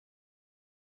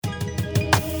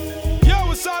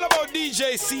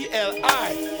DJ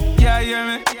CLI. Yeah, you hear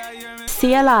me?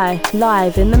 CLI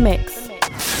live in the mix.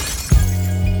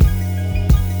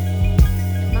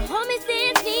 My homies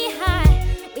dance knee high.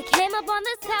 We came up on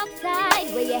the south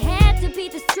side where you had to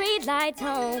beat the street lights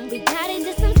home. We got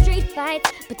into some street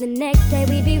fights, but the next day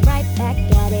we'd be right back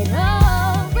at it.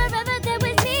 Oh, wherever there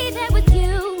was me, there was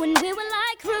you. And we were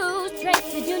like crews, straight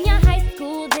to junior high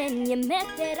school. Then you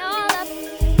messed it all up,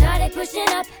 started pushing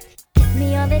up. Kissed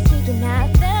me on the cheek and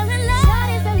I fell in love.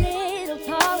 Shawty's a little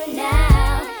taller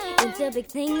now. Into big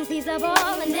things, he's a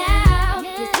baller now.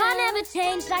 His heart never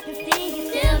changed, I can see he's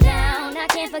still down. I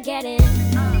can't forget him.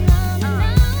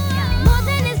 More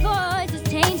than his voice is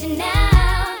changing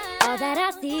now. All that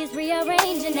I see is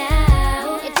rearranging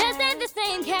now. It just ain't the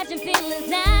same catching feelings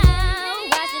now.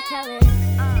 I should tell him.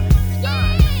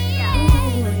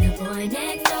 Ooh, and the boy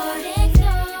next door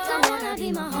don't wanna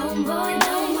be my homeboy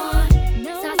no more.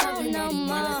 Saw something that he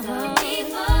never saw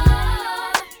before.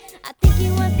 I think he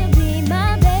wants to be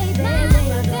my baby.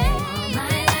 My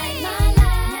life.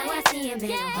 Now I see him in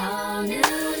a whole new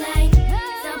light.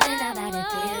 Something about it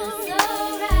feels so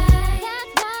right.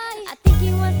 I think he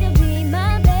wants to be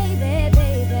my baby.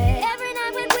 Every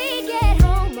night when we get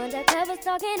home, undercover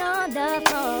talking on the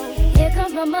phone. Here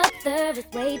comes my mother, it's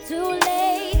way too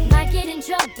late. Might get in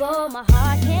trouble, my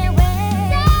heart can't wait.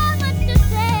 So much to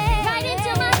say, right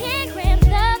into my hand cramps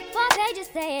up. 4 pages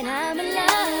saying I'm in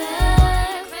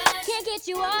love. Can't get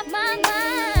you off my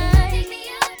mind.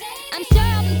 I'm sure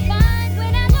I'll be fine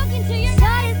when I look into your eyes.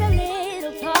 Shawty's a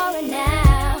little taller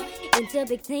now. Into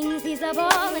big things, he's a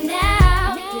baller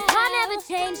now. His heart never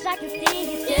changed, I can see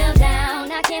he's still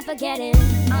down. I can't forget him.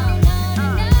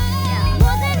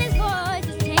 More than his voice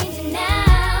is changing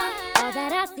now. All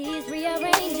that I see is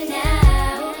rearranging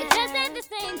now. It just ain't the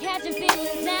same catching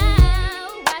feelings now.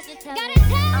 I should tell him. Gotta tell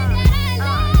him that I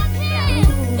love him.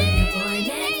 Ooh, and the boy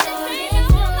next door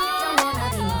don't wanna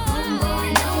be my homeboy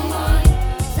no more.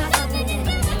 Saw something that he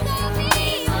never saw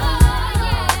before.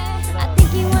 I think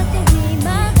he wants to be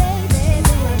my baby.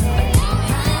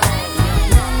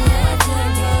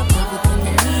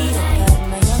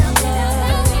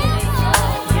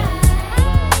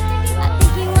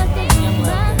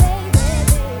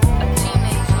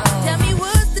 Tell me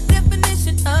what's the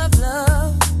definition of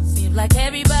love? Seems like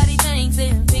everybody thinks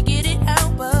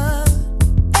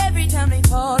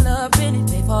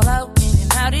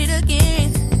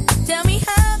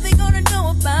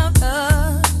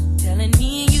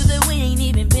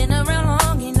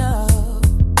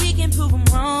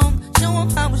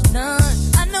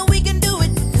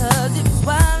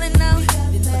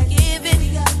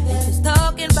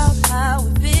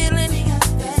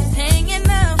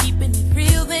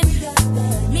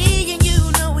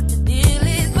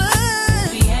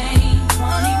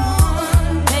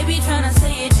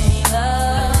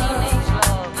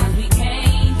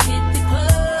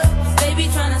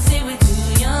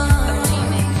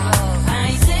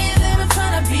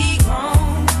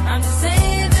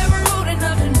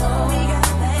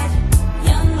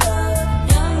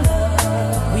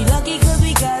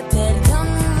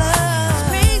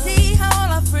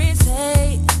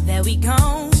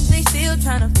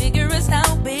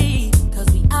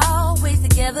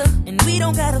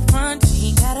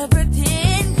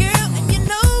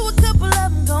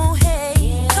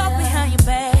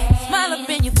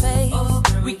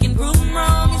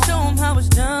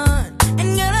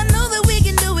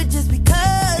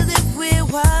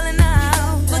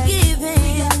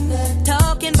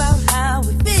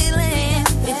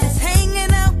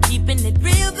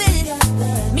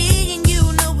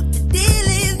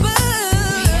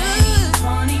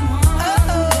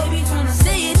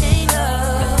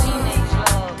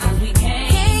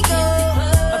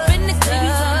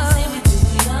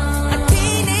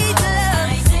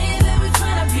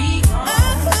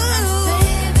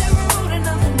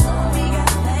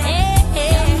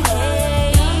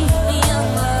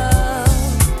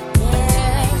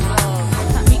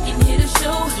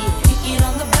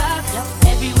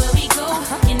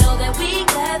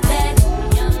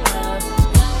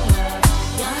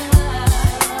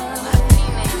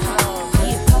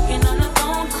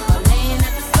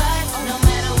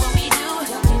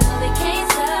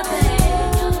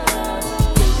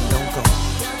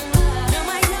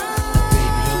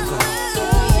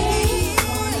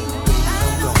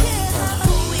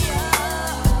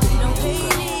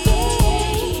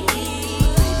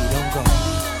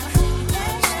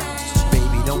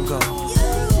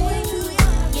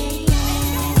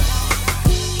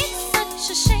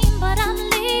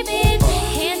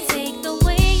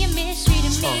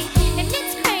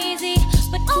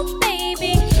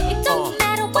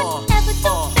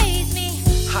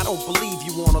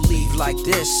like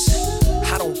this.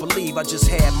 I don't believe I just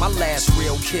had my last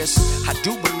real kiss. I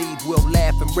do believe we'll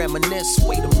laugh and reminisce.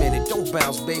 Wait a minute, don't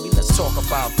bounce, baby, let's talk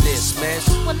about this, man.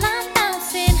 Well, I'm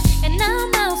bouncing and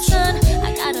I'm out, son.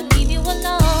 I gotta leave you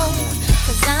alone,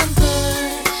 cause I'm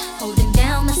good, holding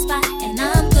down my spot, and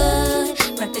I'm good,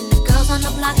 repping the girls on the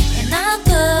block, and I'm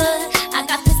good. I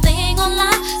got this thing on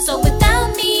lock, so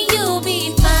without me you'll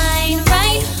be fine,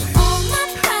 right? All my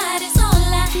pride is all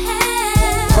I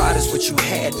have. Pride is what you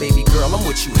had, baby girl, I'm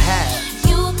what you have.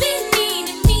 You'll be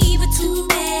needing me, but too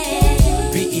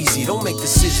bad. Be easy, don't make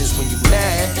decisions when you're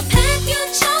mad. The path you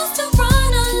chose to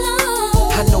run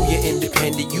alone. I know you're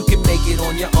independent, you can make it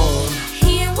on your own.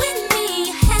 Here with me,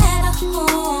 you had a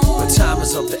home. But time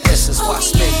is of the essence, why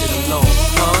spend it alone,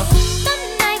 huh? The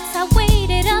nights I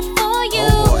waited up for you,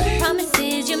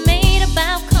 promises you made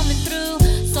about coming through.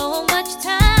 So much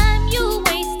time you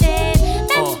wasted,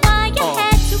 that's why I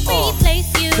had to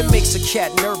replace you. It makes a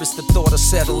cat nervous, the thought of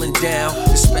settling down.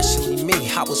 Especially me,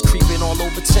 I was creeping all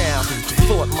over town.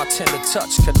 Thought my tender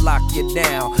touch could lock you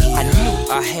down. I knew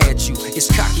I had you, it's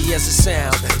cocky as it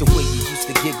sounds. The way you used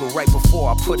to giggle right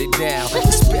before I put it down.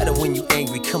 It's better when you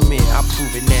angry, come in, I'll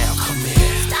prove it now, come in.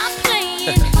 Stop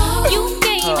playing, you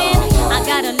gaming, I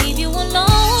gotta leave you alone.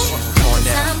 Cause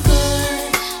I'm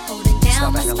good, holding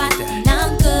down my spot, and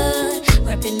I'm good,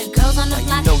 repping the girls on the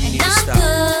block, and I'm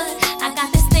good. I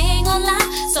got this thing on lock,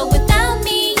 so without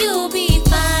me you'll be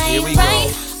fine,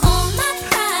 right? All my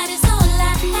pride is all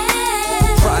I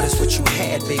have. Pride is what you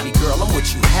had, baby girl, I'm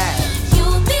what you have.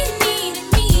 You'll be needing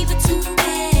me, but too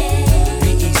bad. Be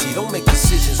easy, don't make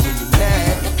decisions when you're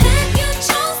mad. The path you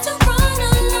chose to run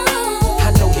alone.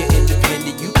 I know you're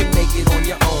independent, you can make it on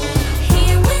your own.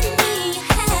 Here with me, you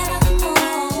had a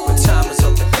home. But time is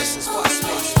of the essence, why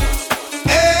spend?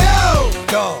 Hey,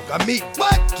 dog, I meet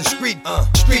what? The street,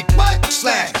 street what?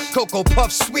 Slash, Cocoa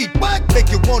Puff sweet what? Make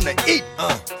you wanna eat,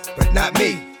 but not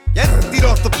me. Yeah, eat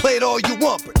off the plate all you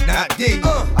want, but not D.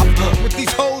 I fuck with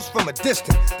these hoes from a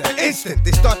distance. The instant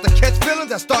they start to catch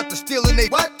feelings, I start to steal and they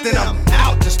what? Then I'm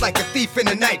out just like a thief in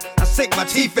the night. I sink my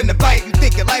teeth in the bite. You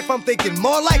thinking life, I'm thinking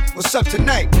more like what's up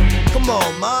tonight. Come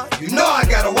on, ma, you know I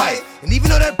got a wife. And even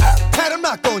though that pat, I'm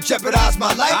not gonna jeopardize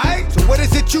my life. Right. So what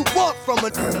is it you want from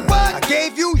a what? I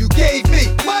gave you, you gave me.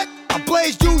 What? I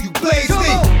blazed you, you blazed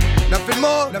me. Nothing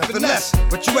more, nothing less.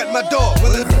 But you at my door,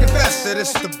 willing to confess that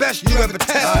it's the best you ever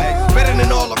tested. Better than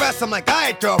all the rest. I'm like,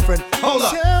 alright, girlfriend, hold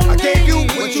up. I gave you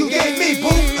what you gave me,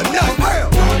 boo. Enough.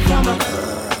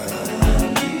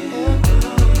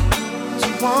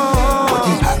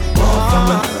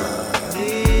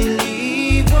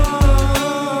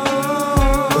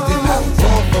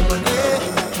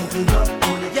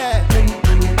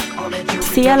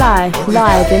 CLI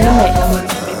live in the mix.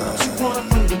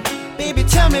 Baby,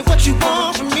 tell me what you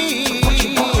want from me.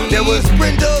 There was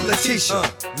Brenda, Leticia,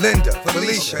 Linda,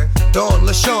 Felicia, Dawn,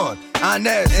 LaShawn,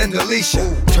 Inez, and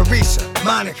Alicia, Teresa,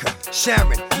 Monica,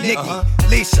 Sharon, Nikki,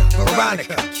 Lisa,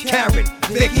 Veronica, Karen,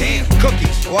 Vicky,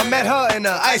 Cookies. Oh, I met her in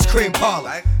the ice cream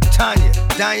parlor. Tanya,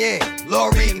 Diane,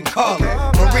 Lori, and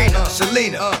Carla, Marina,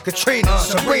 Selena, Katrina,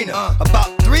 Sabrina,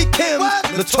 about 3 Kims,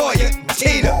 Latoya,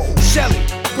 Tina, Shelly,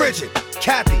 Bridget,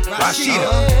 Kathy,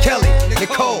 Rashida, Kelly,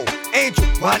 Nicole, Angel,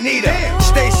 Juanita,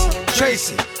 Stacy,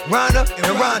 Tracy, Rhonda, and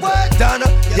Rhonda, Donna,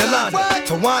 Yolanda,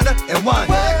 Tawana, and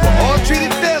Wanda. We're all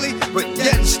treated fairly, but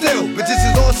yet and still. But this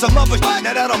is on some other shit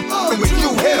now that I'm fucking with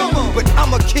you here. But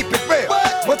I'ma keep it real.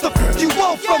 What the f you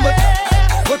want from it?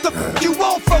 What the f you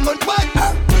want from it? What?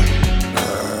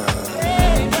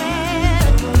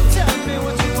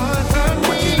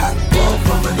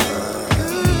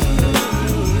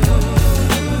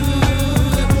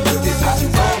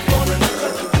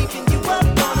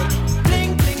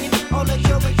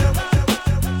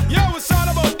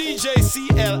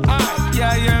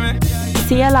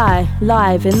 CLI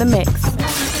live in the mix.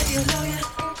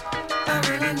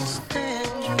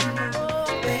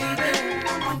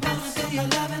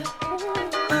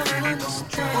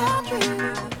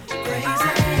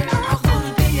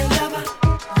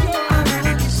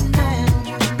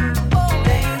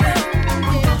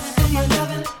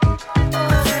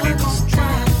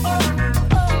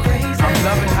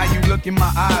 In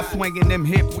my eyes, swinging them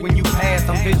hips when you pass.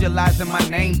 I'm visualizing my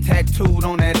name tattooed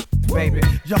on that, baby.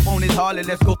 Jump on this Harley,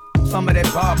 let's go some of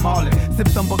that Bob Marley. Sip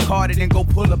some Bacardi, then go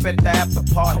pull up at the after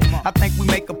party. I think we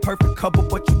make a perfect couple,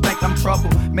 but you think I'm trouble.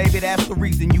 Maybe that's the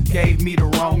reason you gave me the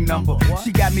wrong number.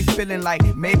 She got me feeling like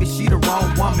maybe she the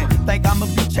wrong woman. Think I'ma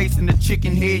be chasing the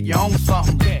chicken head, you own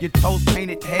something. Your toes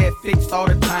painted, hair fixed all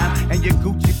the time, and your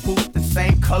Gucci boots the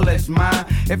same color as mine.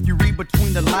 If you read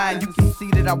between the lines, you can see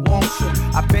that I want you.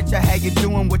 I bet you how you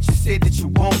doing what you said that you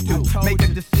won't do. Make a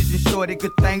decision sure that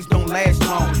good things don't last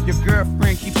long. Your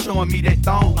girlfriend keeps showing me that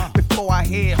thong. Before I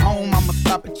head home, I'ma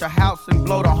stop at your house and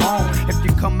blow the horn. If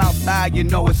you come outside, you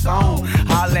know it's on.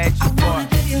 I'll let you for it.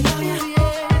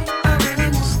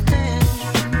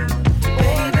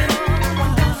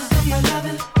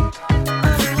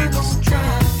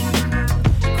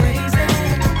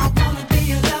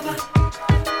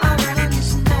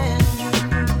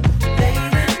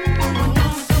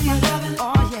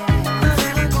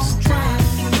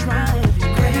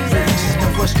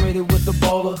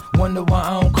 Wonder why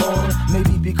I don't call her.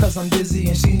 Maybe because I'm busy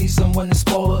and she needs someone to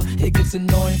spoil her. It gets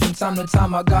annoying from time to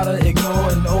time. I gotta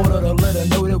ignore in order to let her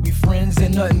know that we friends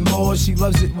and nothing more. She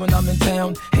loves it when I'm in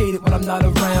town, hate it when I'm not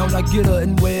around. I get her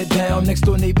and wear it down. Next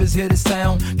door neighbors hear the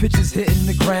sound. Pitches hitting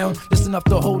the ground, just enough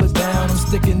to hold us down. I'm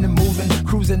sticking and moving,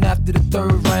 cruising after the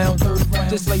third round.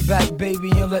 Just lay back,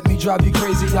 baby, and let me drive you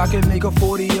crazy. I can make a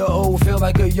 40-year-old feel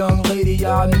like a young lady.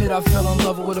 I admit I fell in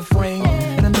love with a frame,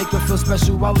 and to make her feel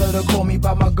special, I let her call me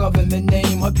by my government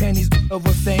name. Her panties over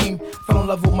fame, fell in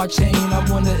love with my chain. I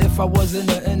wonder if I wasn't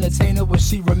an entertainer, would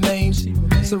she remain?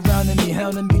 Surrounding me,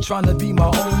 hounding me, trying to be my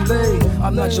own lady.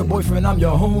 I'm not your boyfriend, I'm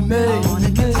your homemade. I wanna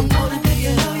be your lover.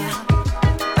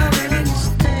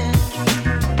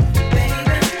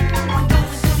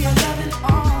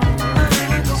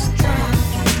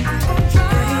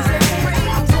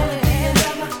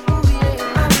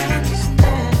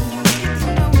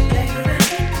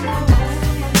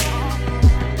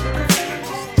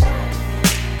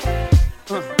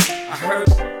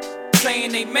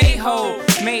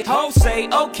 Made hoes say,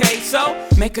 okay, so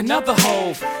make another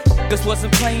hove. This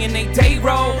wasn't playing they day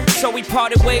role, so we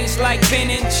parted ways like Ben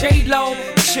and J-Lo.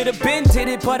 Should've been did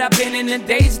it, but I've been in the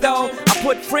days though. I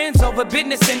put friends over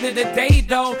business into the day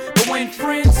though. But when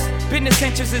friends, business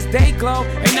interests is day glow,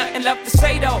 ain't nothing left to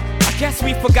say though. I guess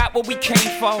we forgot what we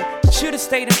came for. Should've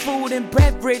stayed in food and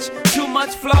beverage. Too much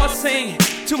flossing,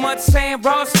 too much saying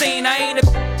Rothstein. I ain't a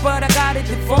but I gotta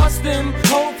divorce them.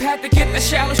 Hope had to get the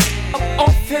shallow up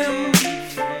off him.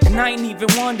 And I ain't even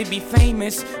want to be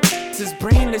famous. It's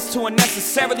brainless to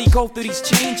unnecessarily go through these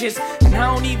changes. And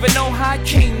I don't even know how I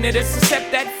came to this,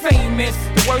 except that fame is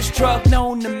the worst drug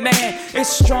known to man. It's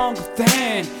stronger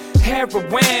than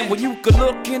heroin. When you could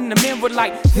look in the mirror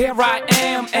like, there I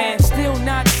am, and still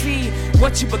not see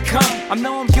what you become. I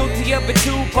know I'm guilty of it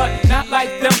too, but not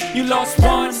like them. You lost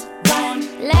one.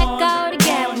 Let go to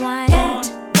get one.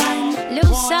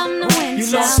 Lose some to win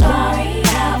some. Story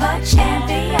of a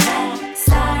champion.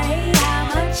 Sorry,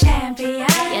 I'm a champion.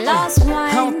 You lost one.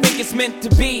 I don't think it's meant to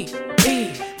be.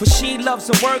 For she loves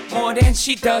her work more than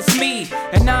she does me.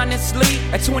 And honestly,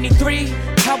 at 23,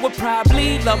 I would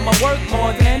probably love my work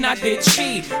more than I did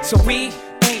she. So we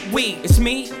ain't we, it's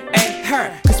me and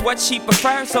her. Cause what she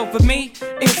prefers over me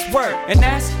is work, and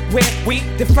that's where we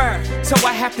differ. So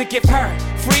I have to give her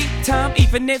free time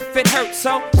even if it hurts.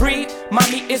 So breathe,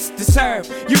 mommy, it's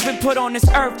deserved. You've been put on this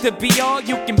earth to be all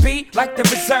you can be, like the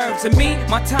reserves. And me,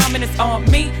 my timing is on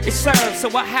me, it's served.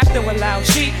 So I have to allow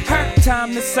she, her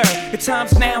time to serve. The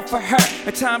time's now for her,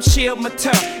 the time she'll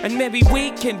mature. And maybe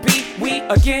we can be we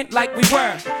again like we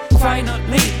were.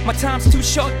 Finally, my time's too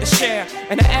short to share,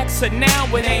 and I ask her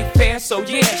now it ain't fair. So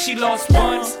yeah, she lost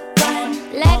one.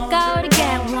 Let go to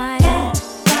get one.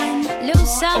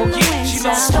 Lose some to win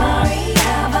some. Story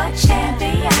of a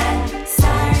champion.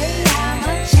 Sorry, I'm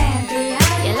a champion.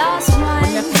 You lost one. My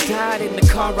nephew died in the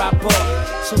car I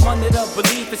bought, so under the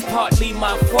belief it's partly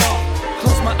my fault.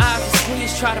 Close my eyes and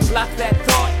squeeze, try to block that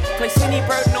thought. Place any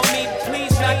burden on me,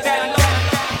 please not that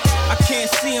long. I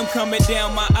can't see him coming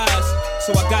down my eyes,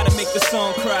 so I gotta make the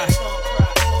song cry.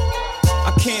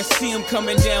 I can't see him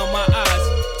coming down my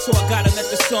eyes, so I gotta let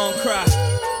the song cry.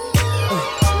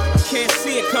 I can't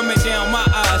see it coming down my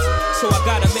eyes, so I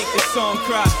gotta make the song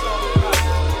cry.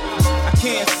 I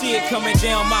can't see it coming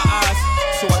down my eyes,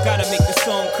 so I gotta make the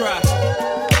song cry.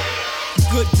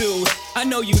 Good dude, I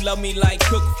know you love me like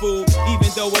cooked food, even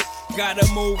though it gotta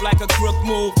move like a crook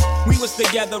move. We was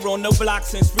together on the block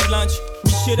since free lunch.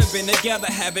 We should've been together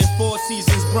having 4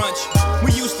 seasons brunch.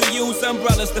 We used to use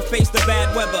umbrellas to face the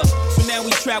bad weather, so now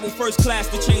we travel first class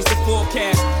to change the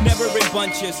forecast. Never in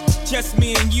bunches, just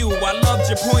me and you. I loved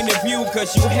your point of view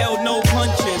cause you held no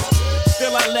punches.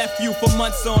 Still I left you for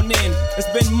months on end. It's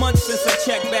been months since I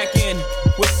checked back in.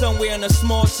 We're somewhere in a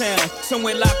small town,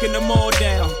 somewhere locking them all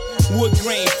down. Wood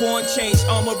grain, foreign change,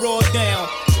 armor all down.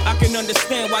 I can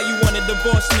understand why you want a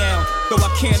divorce now, though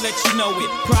I can't let you know it.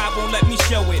 Pride won't let me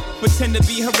show it. Pretend to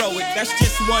be heroic, that's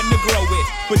just one to grow it.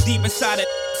 But deep inside it,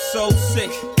 so sick.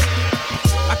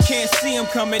 I can't see him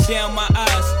coming down my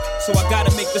eyes, so I gotta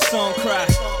make the song cry.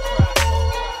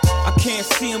 I can't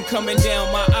see him coming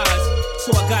down my eyes,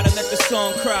 so I gotta let the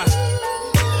song cry.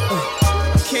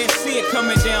 I can't see it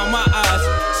coming down my eyes,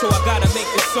 so I gotta make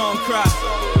the song cry.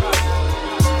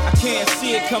 I can't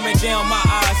see it coming down my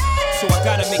eyes, so I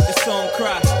gotta make the song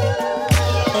cry.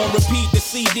 On repeat the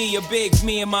CD of Biggs,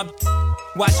 me and my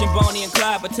watching Bonnie and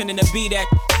Clyde pretending to be that.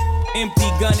 Empty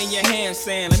gun in your hand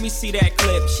saying, let me see that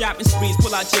clip. Shopping sprees,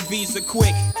 pull out your Visa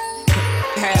quick.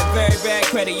 Had very bad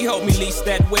credit, you helped me lease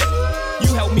that whip.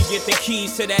 You helped me get the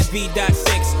keys to that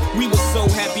V.6. We were so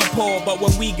happy poor, but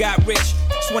when we got rich,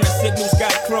 that's when the signals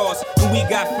got crossed and we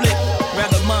got flipped.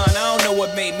 Rather mine, I don't know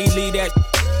what made me leave that.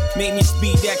 Made me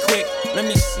speed that quick. Let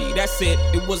me see, that's it.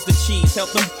 It was the cheese.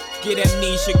 Help them get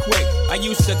amnesia quick. I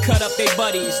used to cut up their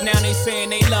buddies. Now they saying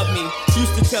they love me.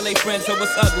 Used to tell their friends I was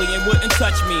ugly and wouldn't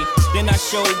touch me. Then I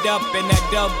showed up in that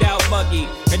dubbed out buggy.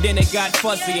 And then it got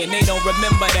fuzzy and they don't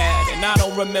remember that. And I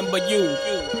don't remember you.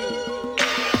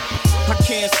 I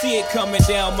can't see it coming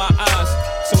down my eyes,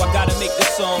 so I gotta make the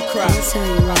song cry. I'll tell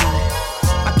you why.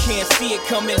 I can't see it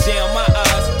coming down my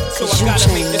eyes, so I gotta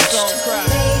make the song cry.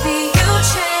 Baby, you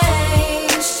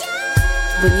changed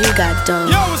when you got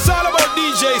done. Yo, it's all about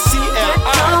DJ CLI.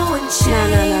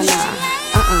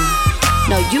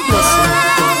 No, you listen.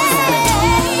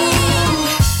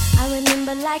 I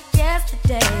remember like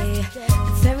yesterday,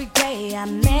 the very day I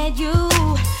met you.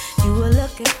 You were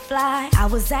looking fly, I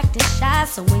was acting shy,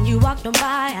 so when you walked on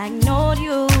by, I ignored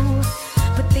you.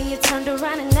 But then you turned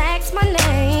around and asked my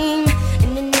name.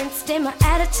 In an instant, my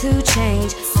attitude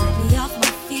changed. Set me off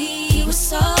my feet. You were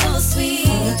so sweet.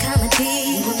 Full of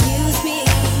comedy, you amused me.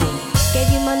 Gave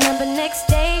you my number, next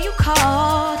day you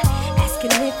called,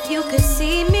 asking if you could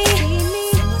see me.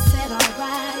 So I said,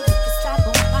 alright, you could stop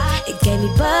on by. It gave me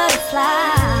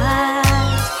butterflies.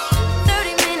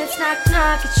 30 minutes knock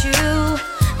at you.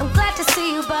 I'm glad to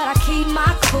see you, but I keep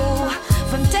my cool.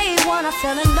 From day one, I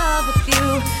fell in love with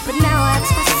you, but now I ask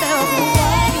myself,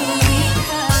 why do we?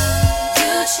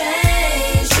 You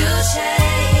changed, you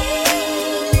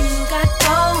changed. You got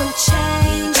dough and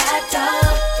change, got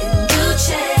dough and you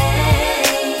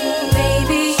changed.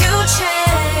 Baby, you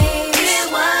changed. It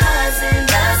wasn't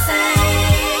the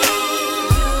same.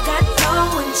 You got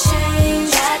dough and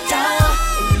change, got dough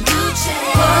and you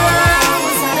changed. What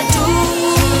was I to do?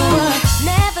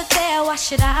 Never there, why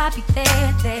should I be there?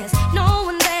 There's no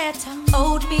one there to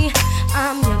hold me.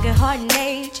 I'm young at heart and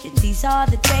age, and these are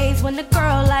the days when a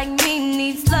girl like me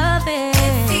needs loving.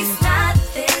 If he's not,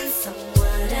 then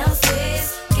someone else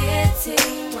is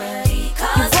getting what he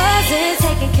calls. He wasn't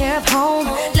taking care of home,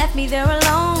 left me there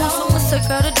alone. So what's a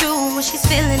girl to do when she's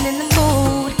feeling in the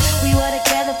mood? We were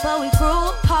together, but we grew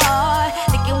apart.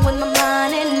 Thinking with my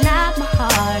mind and not my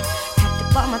heart. Packed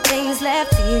up all my things,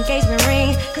 left the engagement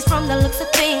ring. Cause from the looks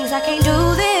of things, I can't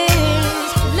do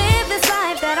this. Live this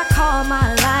life that I call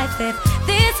my life. If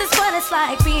this is what it's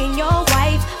like being your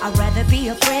wife, I'd rather be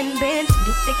a friend, been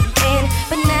through thick and thin.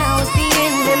 But now it's the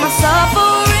end of my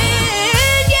suffering.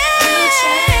 Yeah, you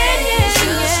changed,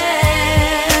 you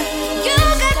changed. You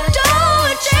got dough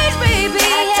and change, baby.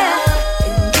 Yeah,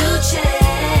 and you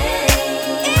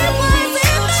changed. It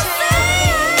wasn't the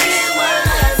same. It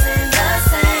wasn't the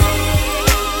same.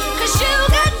 Cause you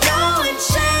got dough and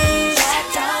change. Got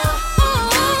dough and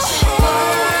you changed.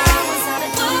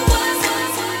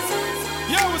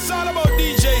 Yo, it's all about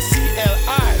DJ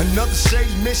CLI. Another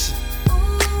shady mission.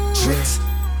 Tricks.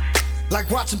 Like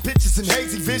watching pictures in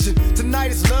hazy vision.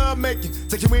 Tonight is love making.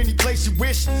 Take you any place you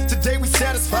wish. Today we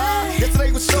satisfied.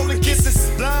 Yesterday was stolen kisses.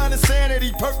 Blind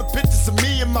insanity. Perfect pictures of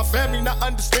me and my family. Not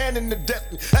understanding the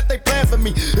depth that they plan for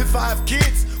me. If I have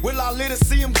kids, will I live to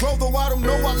see them grow? Though I don't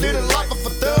know, I live a life of a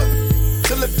thug.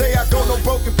 Till the day I go, no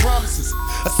broken promises.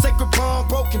 A sacred bond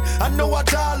broken. I know I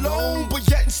die alone, but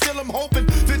yet and still I'm hoping.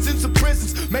 Visions of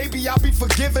prisons, maybe I'll be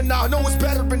forgiven. Now I know it's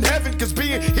better in heaven, cause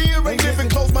being here ain't living.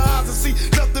 Close my eyes and see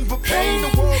nothing but pain. The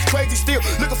world's crazy still,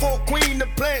 looking for a queen to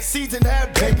plant seeds and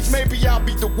have babies. Maybe I'll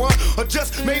be the one, or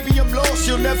just maybe I'm lost.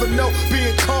 You'll never know,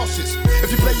 being cautious if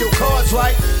you play your cards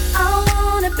right. I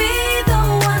wanna be the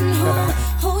one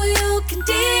who you can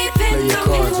depend on.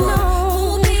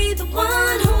 Who'll be the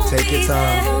one who'll Take be your time.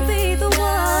 there, who'll be the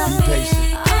one. Be patient.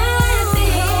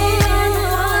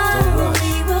 Don't rush.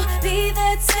 We will be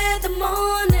there till the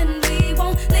morning. We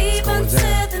won't leave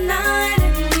until the night.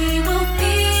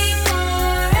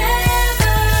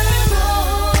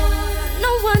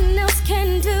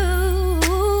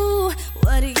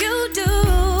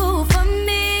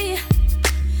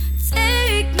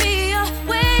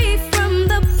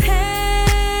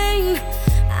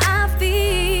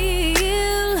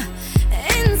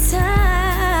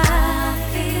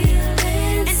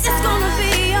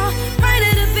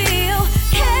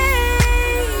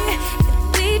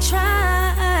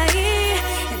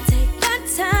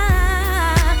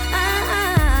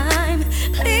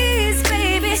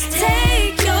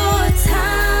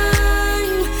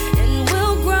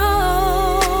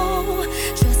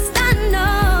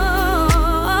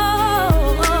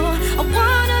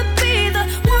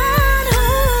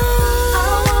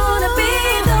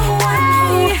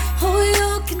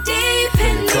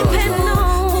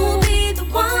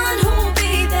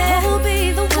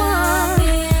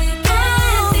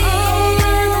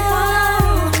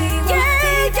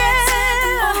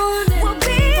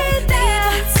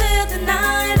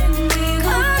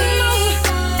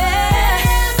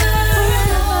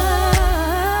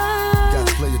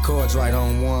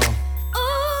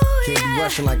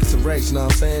 rushing like it's a race, you know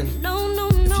what I'm saying? No,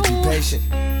 if you be patient,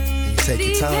 and you take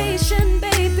your time, and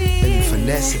you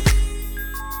finesse it,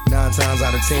 9 times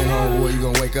out of 10, homeboy, you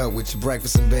gonna wake up with your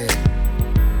breakfast in bed.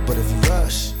 But if you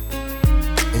rush,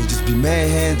 and you just be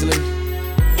manhandling,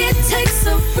 it takes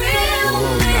a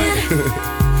real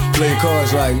man. Play your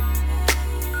cards right.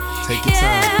 Take your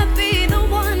time. Be the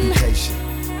one. Be patient.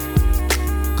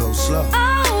 Go slow.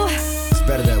 Oh, it's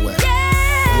better that way.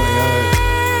 You ain't heard.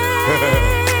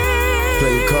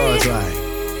 Play your cards right.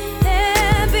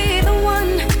 Be the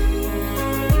one.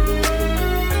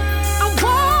 I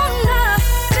wanna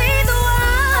be the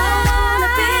one.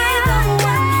 Be the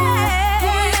one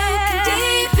who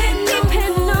you can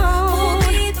depend on. Who'll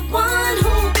be the one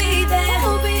who'll be there.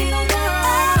 Who'll be the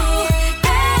one.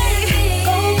 Hey,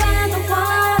 go by the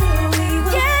water. We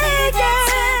will be there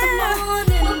till the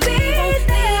morning. We'll be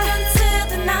there until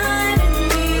the night, and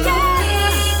we will be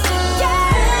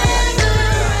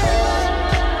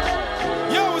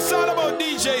Yo, it's all about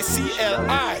DJ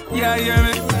CLI. Yeah, you hear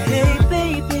me? Hey,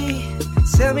 baby,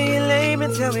 tell me your name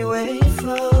and tell me where you're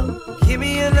from. Give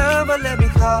me your number, let me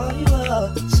call you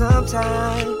up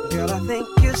sometime. Girl, I think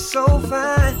you're so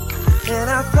fine, and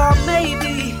I thought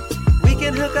maybe we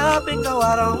can hook up and go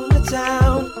out on the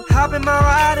town. Hop in my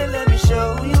ride and let me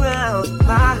show you around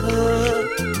my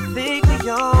hood. Think we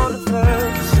on the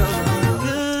verge of something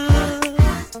good.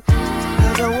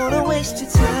 I don't wanna waste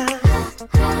your time.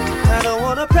 I don't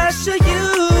wanna pressure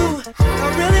you. I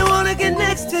really wanna get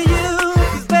next to you.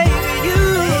 'Cause baby, you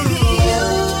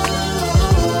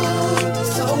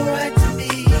so right to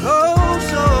me. Oh,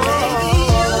 so baby,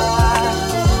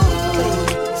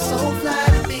 so fly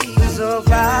to me. So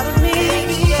fly to me.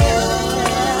 Baby,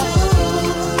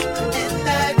 and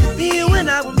I could be you and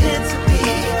I were meant to be.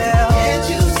 Can't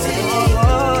you see?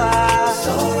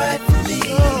 So right for me.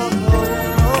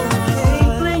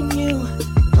 Can't blame you.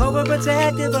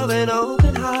 Overprotective of an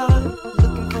open heart,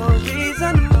 looking for a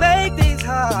reason to make things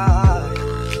hard.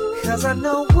 'Cause I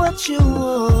know what you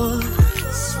want,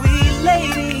 sweet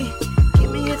lady.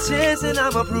 Give me a chance and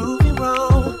I'ma prove you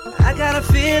wrong. I got a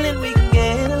feeling we can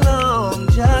get along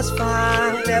just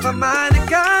fine. Never mind the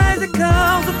guys that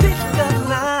come to pick up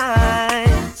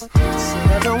lines. Said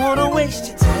I don't wanna waste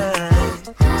your time.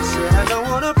 Said I don't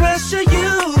wanna pressure you.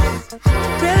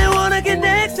 Really wanna get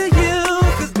next to you.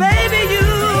 'Cause baby, you.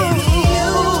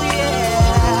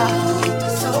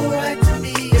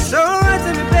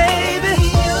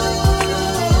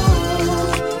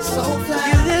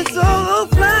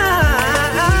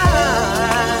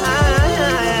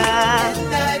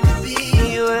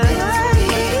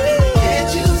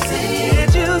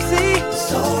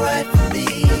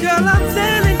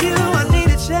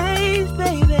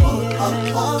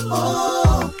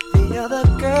 The other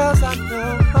girls I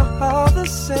know are all the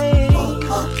same.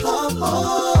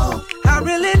 I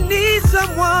really need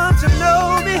someone to know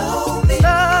me,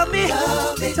 love me,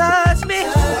 touch me.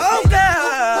 Oh,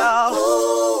 girl,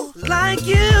 like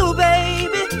you,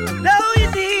 baby. I know you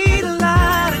need a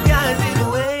lot of guys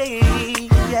anyway.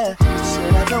 Yeah,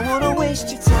 said I don't wanna waste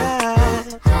your time.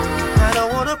 I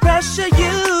don't wanna pressure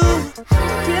you. I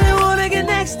really wanna get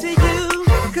next to you.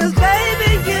 'Cause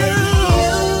baby, you.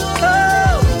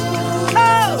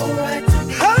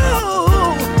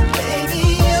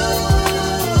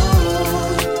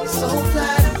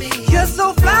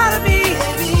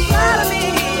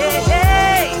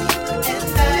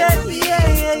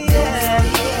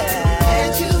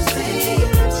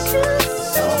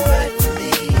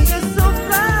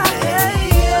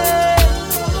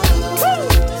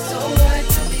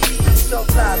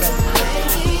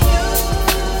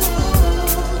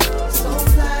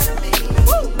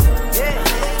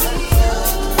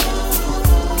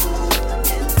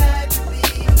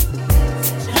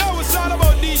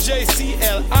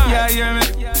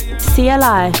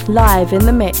 CLI live in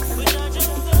the mix.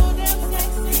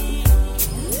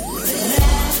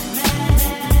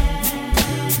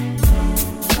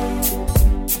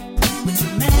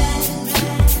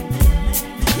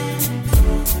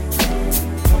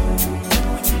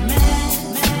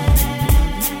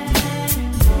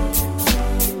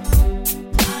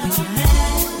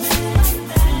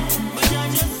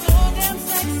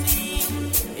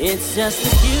 It's just a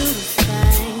cute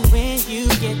thing when you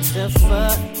get to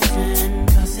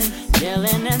fussing,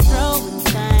 yelling and throwing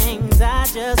things. I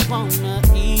just wanna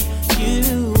eat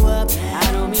you up.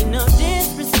 I don't mean no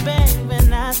disrespect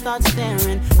when I start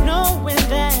staring, knowing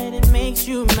that it makes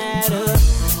you madder.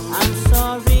 I'm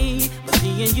sorry, but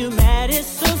seeing you mad is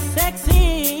so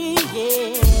sexy,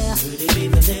 yeah. Could it be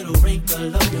the little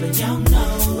wrinkle over your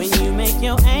nose when you make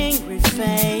your angry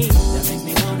face that makes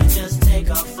me wanna just take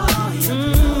off all your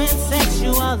clothes? It's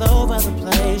sexual all over the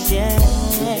place, yeah.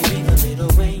 Baby, the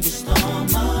little way you storm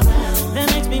around,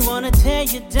 that makes me wanna tear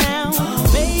you down.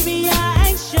 Baby, I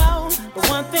ain't sure, but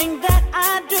one thing that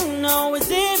I do know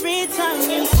is every time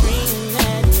you scream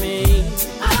at me,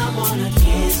 I wanna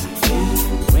kiss you.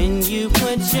 When you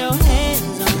put your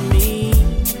hands on me,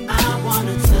 I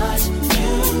wanna touch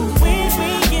you. When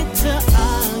we get to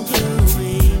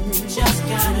arguing, just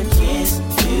gotta kiss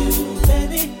you.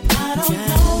 Baby, I don't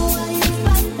know why you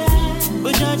like that,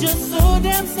 but you're just so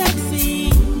damn sexy.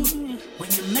 When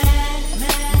you're mad,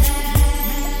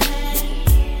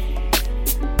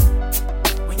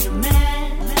 when you're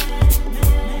mad,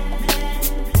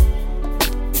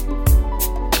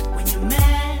 when you're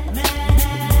mad,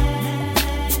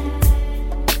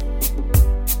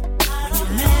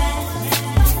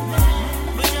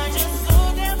 but you're just so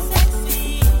damn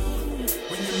sexy.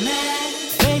 When you're mad,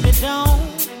 baby, don't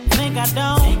think I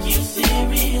don't take you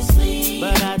seriously,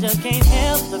 but I just can't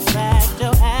help the fact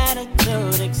your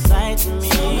attitude excites me.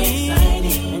 So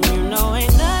exciting. And you know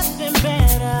ain't nothing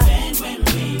better than when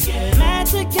we get mad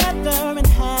together and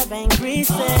have angry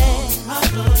sex.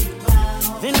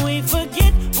 Then we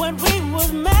forget what we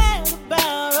was mad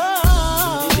about.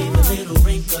 Oh, baby, the little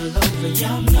wrinkle over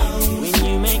your nose when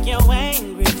you make your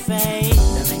angry face,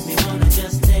 that makes me wanna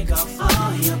just take off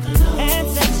all your clothes and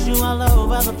sex you all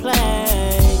over the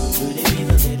place. Could it be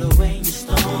the little way you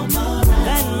storm around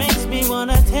that makes me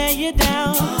wanna tear you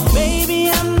down?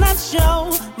 Baby, I'm not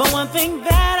sure, but one thing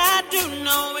that I do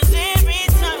know is every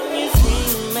time you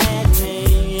scream at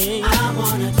me, I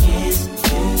wanna kiss you.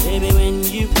 Baby, when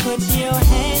you put your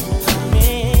hands on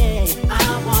me, I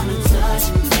wanna touch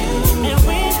you. And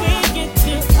when we get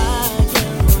to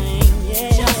arguing, yeah,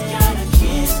 just gotta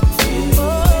kiss you.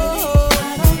 Oh,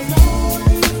 I don't know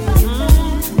why you like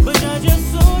that, but you're just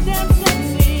so damn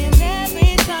sexy. And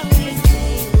every time you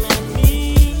scream at me,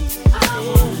 I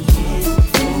wanna kiss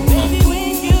you. Baby,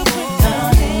 when you put your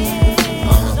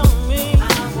hands on me,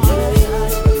 I wanna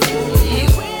touch you. When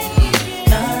we get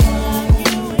to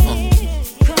arguing,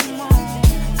 come on.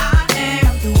 I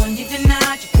am the one you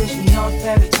denied. You push me off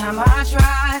every time I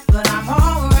try, but I'm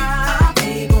alright. I'm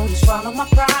able to swallow my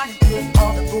pride and put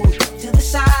all the bullshit to the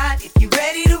side. If you're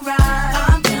ready to ride,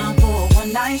 I'm down for a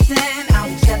one night stand.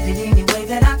 I'll accept it any way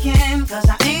that I can, cause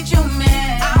I ain't your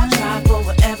man. I'll try for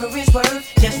whatever it's worth.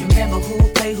 Just remember who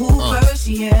played who first,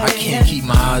 yeah. I can't keep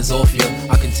my eyes off you.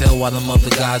 I can tell why them other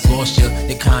guys lost you.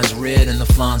 Your kind's red and the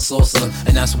flying saucer,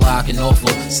 and that's why I can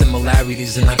offer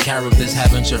similarities in our characters.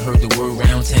 Haven't you heard the word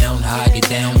round town? How I get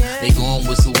down, they gon'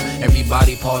 whistle.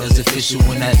 Everybody part is official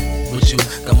when that with you.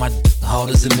 Got my hard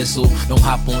as a missile. Don't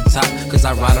hop on top, cause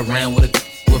I ride around with a.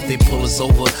 If they pull us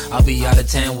over, I'll be out of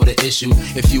town with an issue.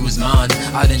 If you was mine,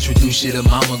 I'd introduce you to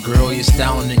mama. Girl, you're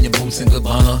styling in your boots and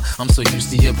Gabbana. I'm so used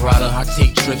to your Prada. I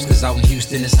take trips cause out in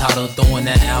Houston it's hotter. Throwing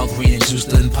that Al Green and juice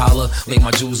to Impala. Lay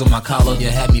my jewels on my collar. You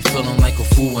had me feeling like a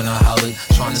fool when I hollered.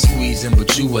 Trying to squeeze in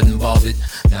but you wasn't bothered.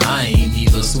 Now I ain't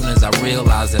either. Soon as I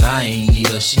realized that I ain't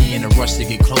either. She in a rush to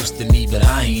get close to me but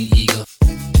I ain't eager.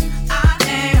 I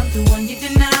am the one you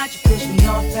denied. You push me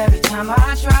off every time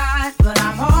I try, but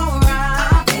I'm alright.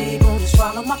 I'm able to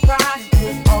swallow my pride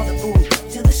and put all the bull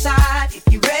to the side. If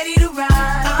you're ready to ride,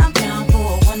 I'm down for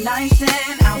a one night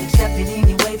stand. I'll accept it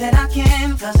any way that I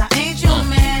can, cause I ain't your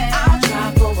man. I'll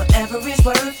try for whatever it's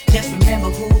worth. Just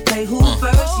remember who played who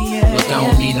first, yeah. Look, I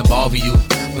don't mean to bother you,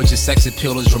 but your sex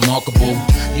appeal is remarkable.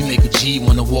 You make a G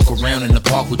wanna walk around in the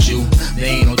park with you. There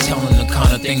ain't no telling the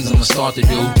kind of things I'ma start to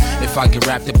do. If I get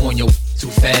wrapped up on your too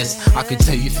fast, I can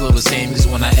tell you feel the same as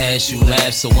when I ask you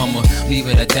laugh. So I'ma leave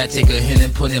it at that, take a hint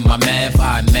and put in my math.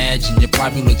 I imagine you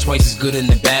probably look twice as good in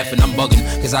the bath. And I'm bugging,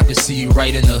 cause I can see you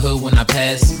right in the hood when I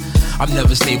pass. I'm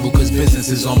never stable cause business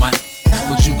is on my,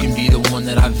 but you can be the one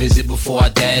that I visit before I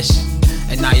dash.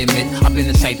 And I admit, I've been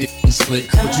the type that split,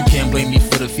 but you can't blame me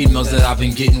for the females that I've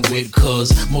been getting with.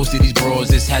 Cause most of these bros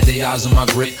just had their eyes on my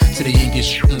grit, till they ain't get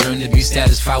shit and learn to be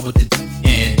satisfied with it.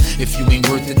 And if you ain't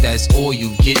worth it, that's all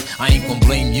you get. I ain't gon'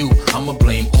 blame you, I'ma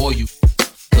blame all you.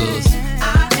 Cause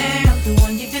I am the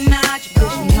one you denied. You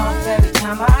push me off every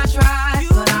time I try,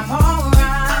 but I'm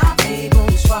alright. I'm able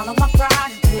to swallow my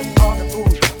pride and put all the bull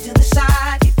to the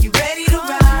side. If you're ready to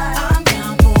ride, I'm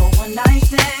down for a one night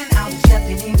stand. I'll accept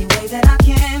it any way that I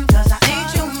can, cause I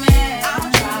ain't your man.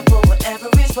 I'll try for whatever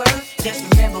it's worth. Just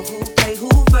remember who played who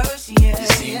first, yeah. it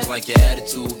seems like your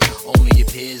attitude only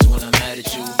appears when I'm mad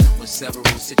at you. When several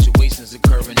situations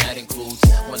occur, and that includes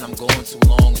when I'm going too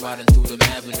long riding through them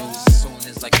avenues. As soon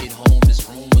as I get home, it's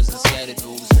rumors and scattered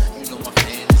news. You know my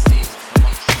fantasies.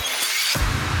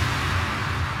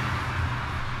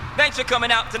 Thanks for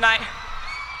coming out tonight.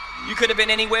 You could have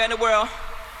been anywhere in the world,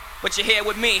 but you're here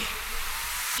with me.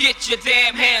 Get your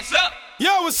damn hands up.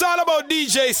 Yo, it's all about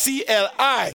DJ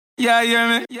CLI. Yeah, you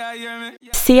hear me? Yeah, you hear me?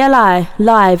 CLI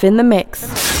live in the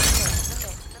mix.